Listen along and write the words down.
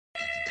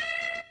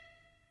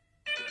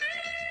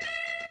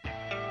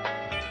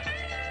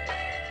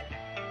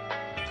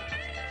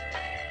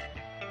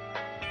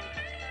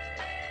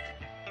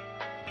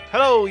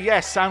Hello,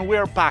 yes, and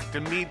we're back.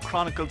 The Meath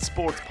Chronicle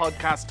Sports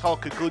podcast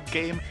Talk a Good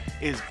Game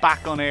is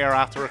back on air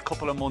after a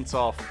couple of months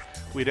off.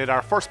 We did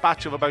our first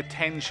batch of about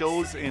 10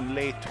 shows in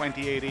late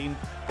 2018,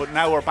 but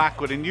now we're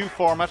back with a new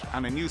format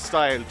and a new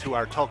style to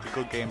our Talk a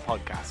Good Game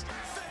podcast.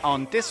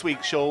 On this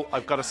week's show,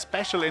 I've got a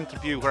special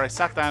interview where I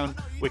sat down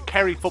with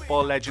Kerry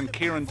football legend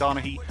Kieran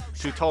Donaghy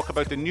to talk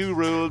about the new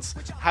rules,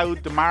 how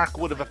the mark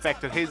would have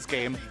affected his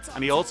game,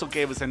 and he also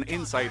gave us an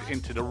insight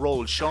into the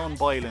role Sean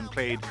Boylan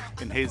played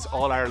in his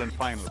All-Ireland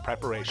final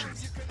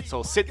preparations.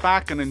 So sit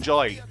back and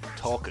enjoy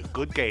Talk a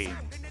Good Game.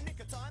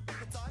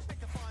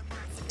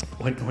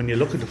 When you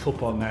look at the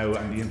football now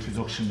and the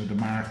introduction of the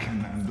mark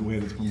and the way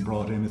it's been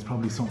brought in, it's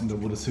probably something that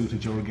would have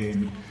suited your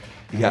game.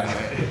 Yeah.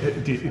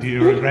 Do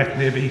you regret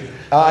maybe?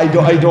 I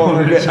don't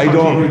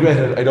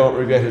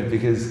regret it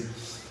because,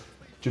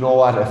 do you know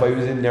what? If I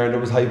was in there and there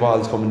was high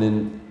balls coming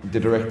in, the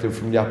directive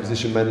from the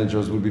opposition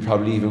managers would be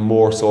probably even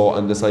more so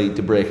on the side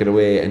to break it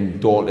away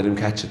and don't let him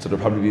catch it. So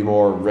there'd probably be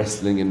more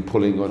wrestling and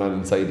pulling going on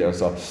inside there.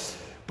 So,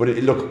 but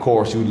look, of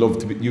course, you'd love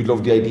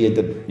the idea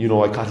that, you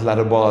know, I caught a lot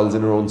of balls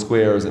in our own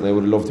squares, and I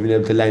would have loved to be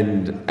able to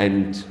land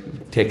and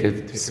take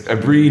a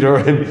breather,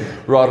 and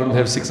rather than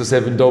have 6 or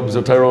 7 dubs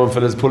or Tyrone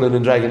fellas pulling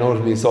and dragging out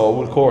of me. So,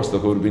 of course,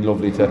 look, it would have been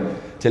lovely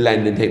to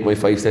land and take my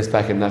 5 steps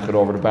back and knock it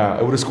over the bar.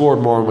 I would have scored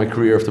more in my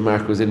career if the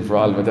mark was in for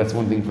all of it. That's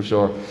one thing for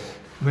sure.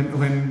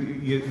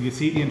 When you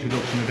see the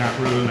introduction of that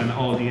rule and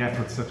all the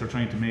efforts that they're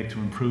trying to make to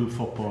improve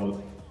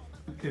football,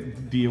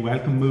 do you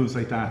welcome moves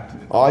like that?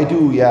 I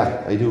do,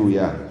 yeah. I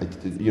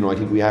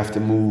think we have to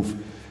move.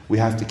 We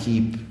have to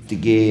keep the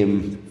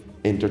game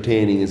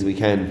entertaining as we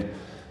can.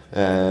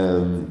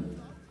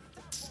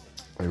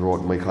 I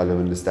wrote in my column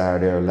in the Star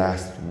there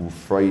last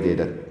Friday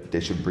that they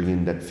should bring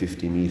in that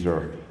 50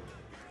 metre.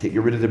 Get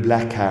rid of the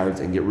black cards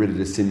and get rid of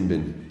the sin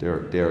bin.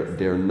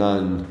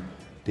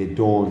 They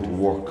don't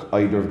work.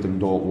 Either of them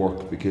don't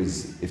work,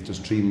 because if there's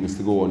 3 minutes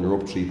to go and you're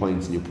up 3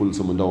 points and you pull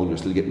someone down, you're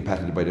still getting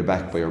patted by the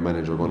back by your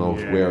manager going out.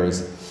 Yeah.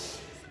 Whereas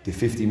the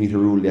 50 metre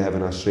rule they have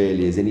in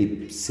Australia is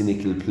any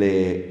cynical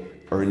play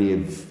or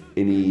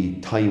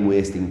any time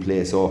wasting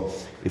play. So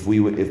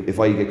if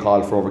I get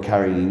called for over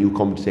carrying and you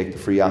come to take the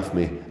free off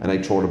me and I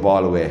throw the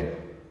ball away,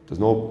 the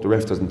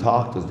ref doesn't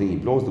talk, he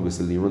blows the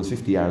whistle and he runs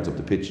 50 yards up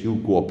the pitch. You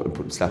go up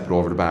and slap it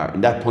over the bar,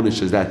 and that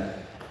punishes that.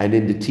 And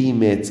then the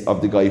teammates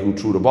of the guy who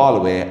threw the ball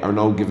away are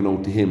now given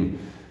out to him.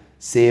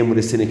 Same with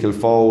a cynical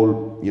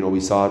foul. You know, we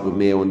saw it with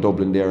Mayo and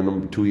Dublin there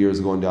 2 years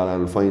ago in the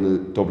All-Ireland final.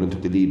 Dublin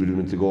took the lead with a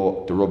minute to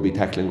go. The rugby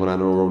tackling going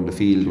on around the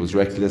field was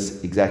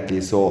reckless. Exactly.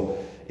 So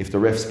if the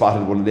ref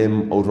spotted one of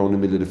them out around the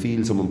middle of the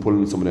field, someone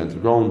pulling someone down to the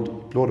ground,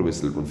 blow the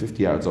whistle, run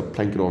 50 yards up,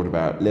 plank it over the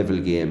bar, level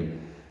game.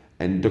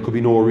 And there could be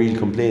no real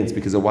complaints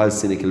because it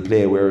was cynical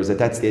play, whereas at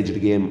that stage of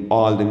the game,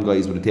 all them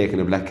guys would have taken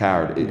a black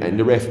card. And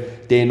the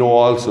ref, they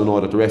also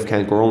know that the ref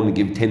can't go around and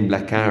give 10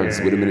 black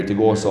cards with a minute to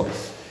go. So,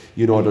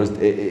 you know,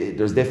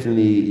 there's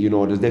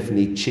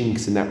definitely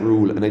chinks in that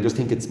rule, and I just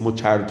think it's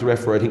much harder to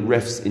referee. I think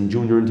refs in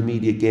junior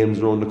intermediate games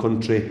around the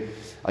country,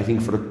 I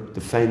think for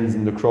the fans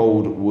in the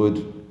crowd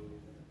would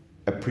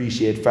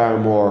appreciate far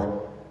more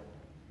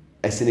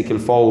a cynical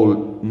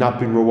foul not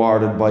being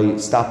rewarded by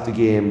stop the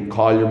game,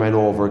 call your man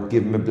over,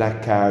 give him a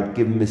black card,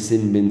 give him a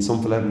sin bin,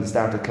 something having to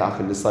start the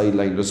clock on the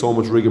sideline. There's so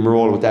much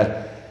rigmarole with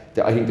that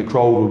I think the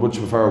crowd would much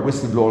prefer a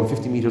whistle blowing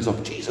 50 metres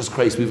up. Jesus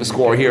Christ, we have a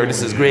score here,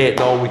 this is great,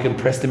 now we can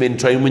press them in,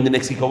 try and win the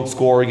next kick out,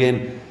 score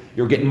again.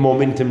 You're getting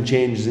momentum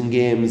changes in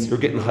games, you're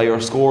getting higher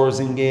scores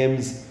in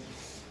games.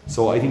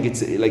 So I think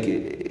it's like,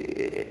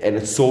 and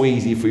it's so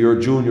easy for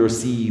your junior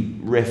C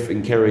ref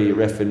in Kerry,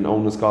 ref in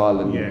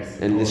Ownascall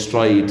and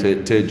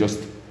Lestride to just,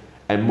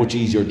 and much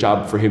easier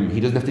job for him. He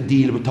doesn't have to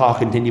deal with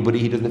talking to anybody,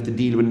 he doesn't have to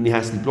deal with any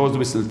hassle. He blows the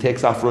whistle,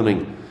 takes off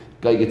running,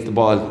 guy gets the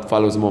ball,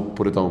 follows him up,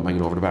 put it down,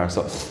 banging over the bar.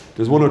 So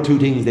there's 1 or 2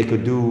 things they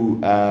could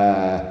do.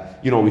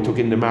 We took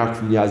in the mark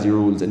from the Aussie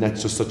rules, and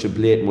that's just such a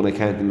blatant one. I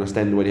can't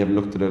understand why they haven't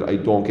looked at it. I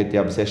don't get the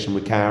obsession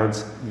with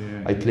cards.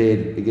 I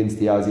played against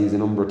the Aussies a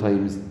number of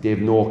times. They have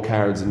no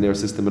cards in their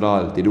system at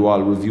all. They do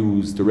all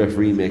reviews. The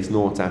referee makes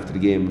notes after the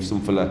game. If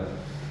some fella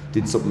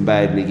did something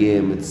bad in a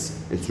game, it's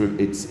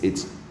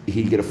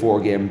he'll get a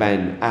 4-game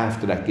ban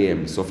after that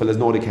game. So fellas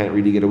know they can't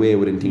really get away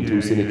with anything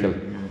too cynical.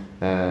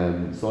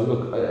 So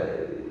look,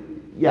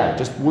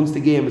 just once the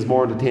game is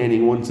more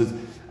entertaining,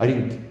 I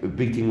think a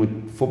big thing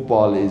with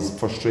football is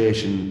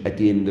frustration at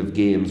the end of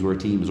games where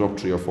teams are up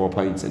 3 or 4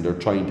 points and they're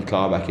trying to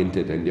claw back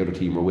into it, and the other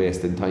team are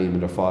wasting time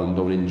and they're falling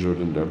down injured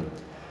and they're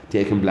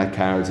taking black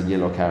cards and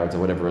yellow cards or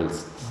whatever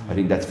else. I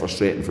think that's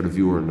frustrating for the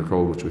viewer and the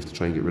crowd, which we have to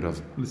try and get rid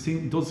of. Well,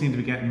 it does seem to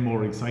be getting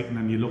more exciting,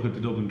 and you look at the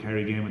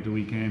Dublin-Kerry game at the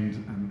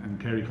weekend and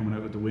Kerry coming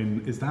out with the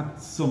win. Is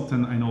that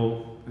something, I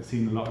know I've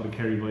seen a lot of the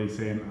Kerry boys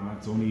saying,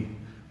 it's only,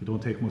 we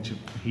don't take much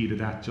heed of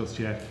that just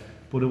yet.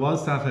 But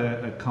was that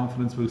a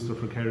confidence booster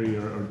for Kerry,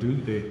 or do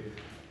they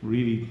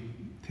really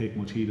take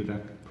much heed of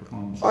that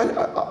performance?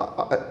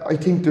 I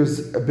think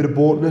there's a bit of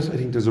both in it. I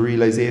think there's a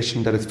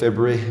realisation that it's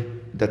February.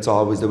 That's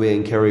always the way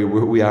in Kerry.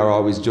 We are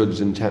always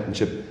judged in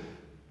championship.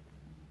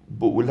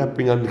 But will that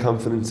bring on the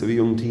confidence of a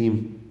young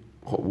team?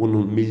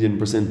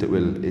 1,000,000% it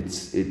will.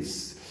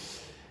 It's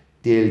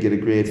they'll get a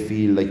great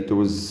feel. Like there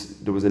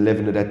was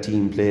 11 of that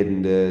team played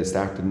in the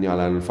started in the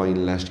All-Ireland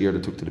final last year.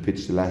 They took to the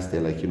pitch the last day.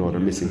 Like they're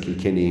missing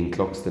Kilkenny and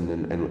Cluxton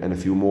and a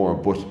few more,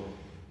 but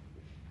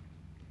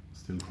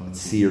still quality.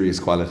 Serious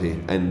quality.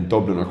 And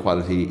Dublin are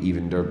quality.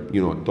 Even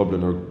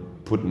Dublin are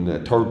putting a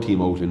third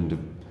team out in the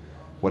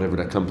whatever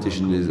that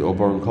competition is,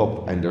 O'Byrne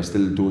Cup, and they're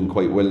still doing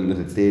quite well in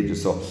the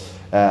stages. So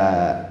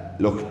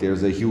look,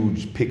 there's a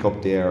huge pick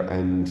up there,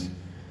 and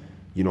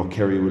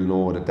Kerry will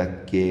know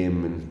that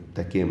game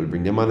will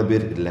bring them on a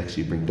bit. It'll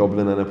actually bring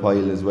Dublin on a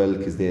pile as well,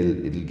 because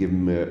it'll give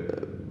them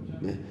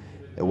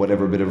a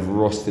whatever bit of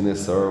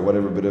rustiness or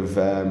whatever bit of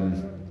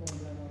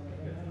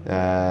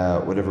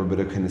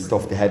kind of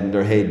stuff they had in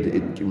their head.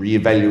 It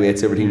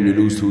reevaluates everything. You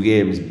lose 2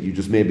 games, you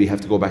just maybe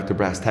have to go back to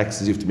brass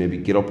tacks. You have to maybe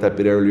get up that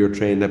bit earlier,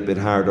 train that bit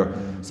harder.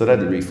 So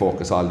that'll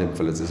refocus all them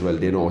fellas as well.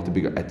 They know at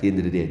the end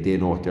of the day, they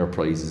know what their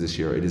prize is this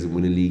year. It isn't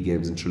winning league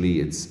games in Tralee,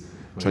 it's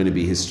trying to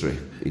be history.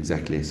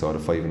 Exactly. So the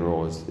 5 in a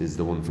row is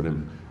the one for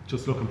them.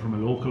 Just looking from a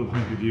local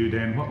point of view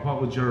then,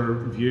 what would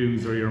your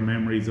views or your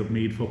memories of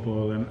Meath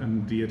football,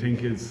 and do you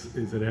think is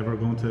it ever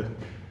going to,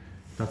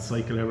 that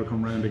cycle ever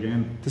come round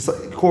again?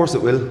 Of course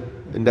it will,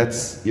 and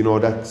that's the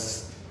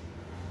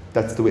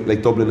way.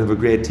 Like Dublin have a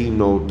great team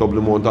now.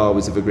 Dublin won't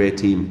always have a great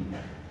team.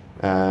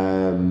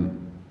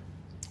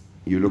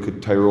 You look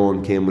at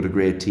Tyrone came with a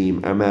great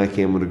team. Armagh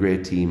came with a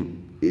great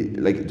team.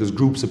 There's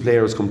groups of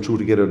players come through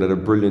together that are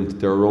brilliant.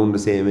 They're around the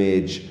same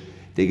age.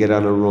 They get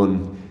on a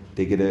run.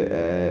 They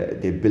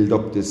they build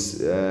up this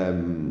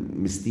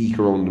mystique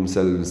around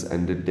themselves,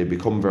 and they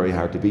become very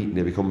hard to beat, and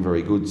they become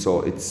very good.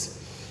 So it's,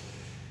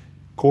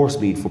 of course,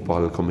 Meath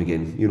football will come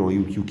again.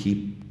 You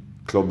keep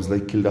clubs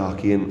like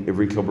Kildare and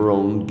every club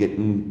around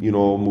getting,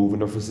 moving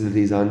their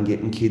facilities on,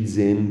 getting kids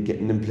in,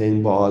 getting them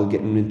playing ball,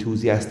 getting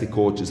enthusiastic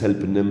coaches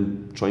helping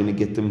them, trying to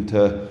get them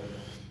to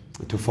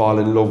fall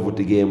in love with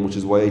the game, which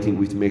is why I think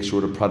we have to make sure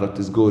the product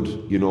is good,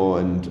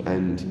 and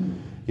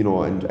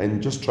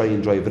just try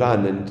and drive it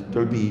on. And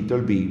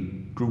there'll be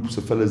groups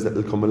of fellas that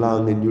will come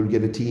along, and you'll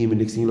get a team, and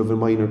next thing you'll have a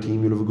minor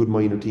team, you'll have a good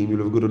minor team, you'll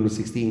have a good under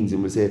 16s,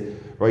 and we'll say,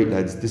 right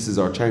lads, this is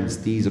our chance,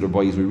 these are the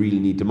boys we really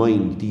need to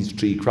mind, these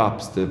 3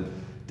 crops, the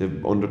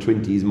under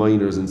 20s,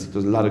 minors, and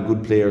there's a lot of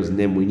good players, and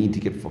then we need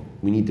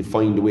to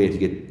find a way to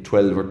get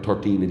 12 or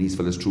 13 of these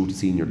fellas through to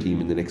senior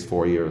team in the next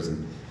 4 years.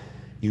 And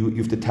you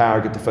have to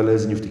target the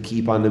fellas, and you have to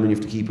keep on them, and you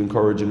have to keep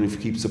encouraging them, and you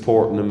have to keep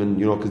supporting them, and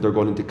because they're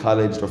going into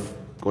college, they're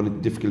going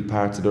into difficult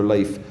parts of their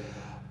life.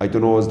 I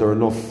don't know, is there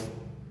enough?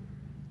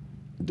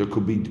 There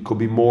could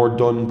be more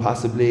done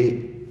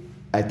possibly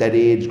at that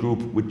age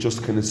group with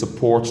just kind of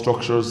support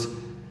structures,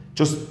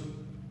 just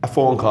a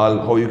phone call,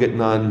 how are you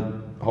getting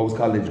on, how's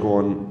college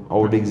going,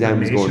 how are the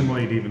exams going?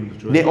 Nationwide even.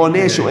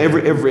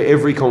 Nationwide,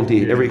 every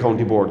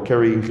county board,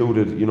 Kerry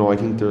included. I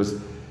think there's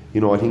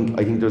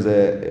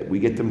we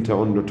get them to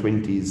under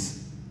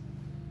 20s,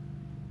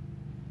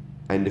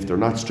 and if they're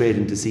not straight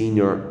into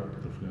senior,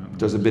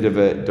 there's a bit of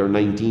they're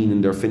 19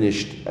 and they're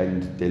finished,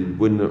 and they'll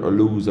win or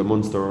lose a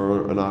Munster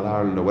or an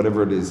All-Ireland or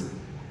whatever it is,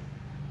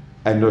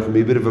 and there can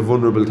be a bit of a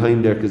vulnerable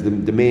time there, because the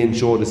main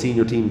show, the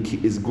senior team,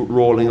 is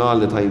rolling all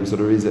the time. So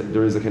there is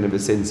a kind of a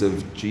sense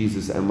of,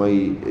 Jesus,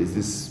 is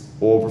this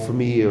over for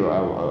me,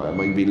 or am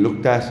I being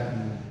looked at?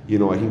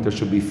 I think there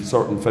should be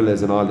certain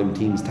fellas in all them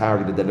teams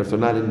targeted, that if they're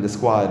not in the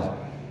squad,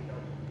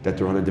 that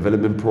they're on a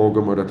development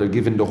programme, or that they're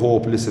given the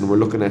hope, listen, we're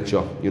looking at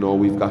you,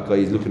 we've got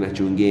guys looking at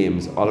you in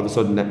games. All of a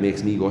sudden that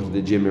makes me go to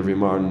the gym every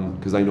morning,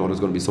 because I know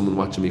there's going to be someone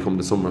watching me come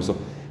the summer. So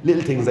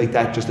little things like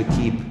that, just to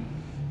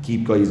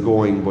keep guys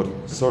going. But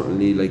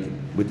certainly, like,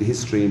 with the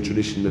history and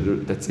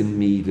tradition that's in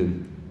Meath,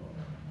 and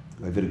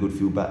I've had a good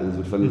few battles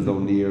with fellas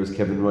down the years,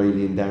 Kevin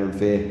Riley and Darren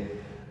Fay,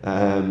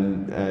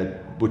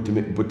 but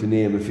to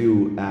name a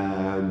few,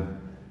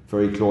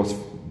 very close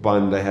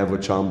bond I have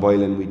with Sean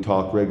Boylan. We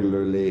talk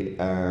regularly.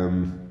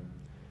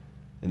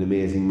 An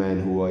amazing man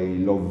who I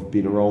love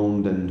being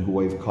around, and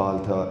who I've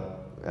called to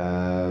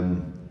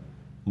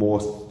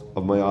most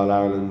of my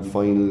All-Ireland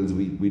finals.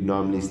 We'd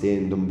normally stay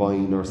in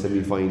Dunboyne or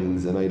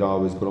semi-finals, and I'd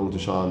always go down to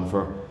Sean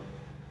for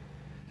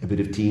a bit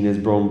of Tina's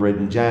brown bread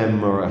and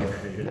jam, or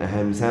a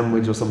ham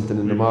sandwich or something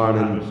in the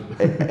morning.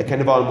 A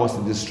kind of almost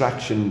a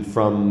distraction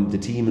from the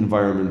team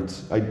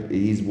environment.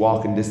 He's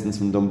walking distance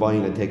from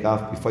Dunboyne. I'd take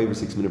off, be 5 or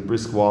 6 minute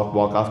brisk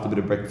walk after a bit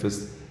of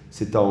breakfast,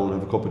 sit down,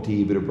 have a cup of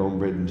tea, a bit of brown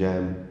bread and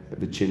jam, a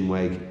bit chin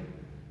wag.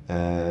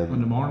 In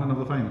the morning of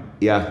the final?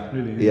 Yeah.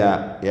 Really?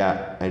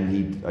 Yeah.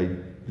 And I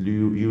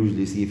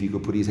usually see if he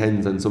could put his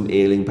hands on some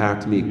ailing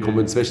part of me,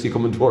 especially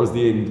coming towards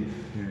the end.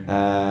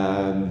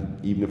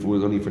 Even if it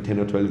was only for 10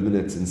 or 12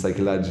 minutes, and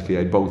psychologically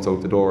I'd bounce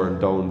out the door and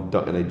down,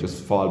 and I'd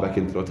just fall back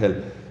into the hotel.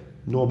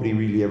 Nobody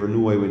really ever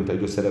knew I went. I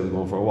just said I was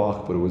going for a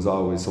walk, but it was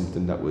always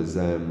something that was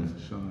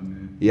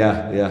Sean,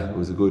 it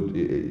was a good.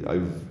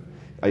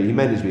 He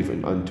managed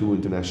me on 2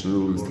 international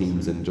rules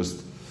teams, and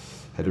just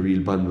had a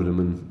real bond with him.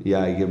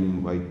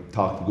 And I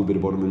talked a good bit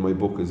about him in my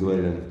book as well.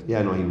 And he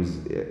was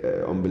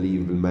an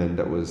unbelievable man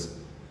that was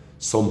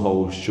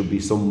somehow should be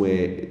some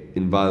way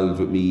involved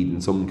with Meath in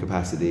some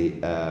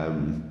capacity.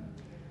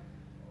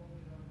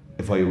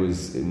 If I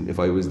was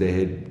the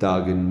head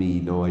dog in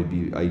Meath, no, I'd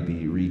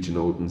be reaching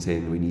out and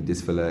saying we need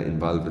this fella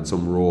involved in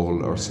some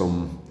role or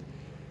some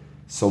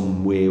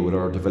way with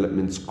our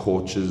development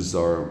coaches,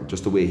 or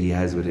just the way he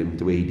has with him,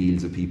 the way he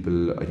deals with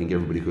people. I think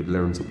everybody could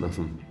learn something off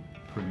him.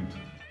 Brilliant.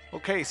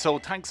 Okay, so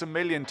thanks a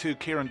million to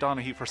Kieran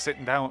Donaghy for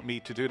sitting down with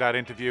me to do that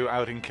interview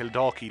out in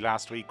Kildalkey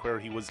last week, where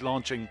he was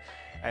launching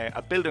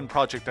a building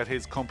project that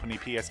his company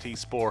PST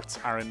Sports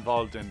are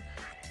involved in,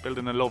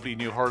 building a lovely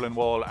new hurling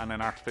wall and an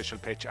artificial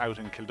pitch out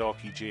in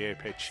Kildalkey GA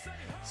pitch.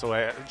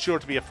 So sure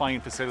to be a fine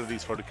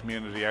facilities for the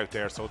community out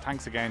there. So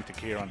thanks again to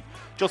Kieran.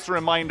 Just a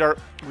reminder,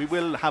 we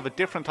will have a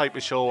different type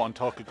of show on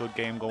Talk a Good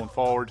Game going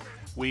forward.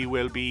 We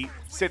will be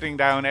sitting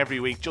down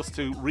every week just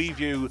to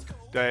review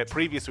the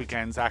previous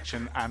weekend's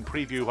action and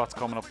preview what's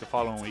coming up the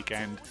following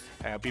weekend.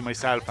 Be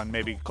myself and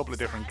maybe a couple of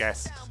different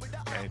guests.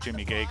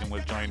 Jimmy Gagan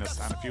will join us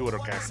and a few other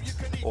guests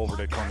over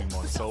the coming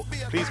months. So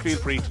please feel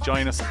free to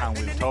join us, and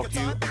we'll talk to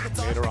you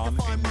later on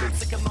in the week.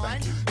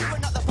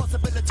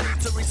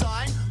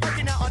 Thank you.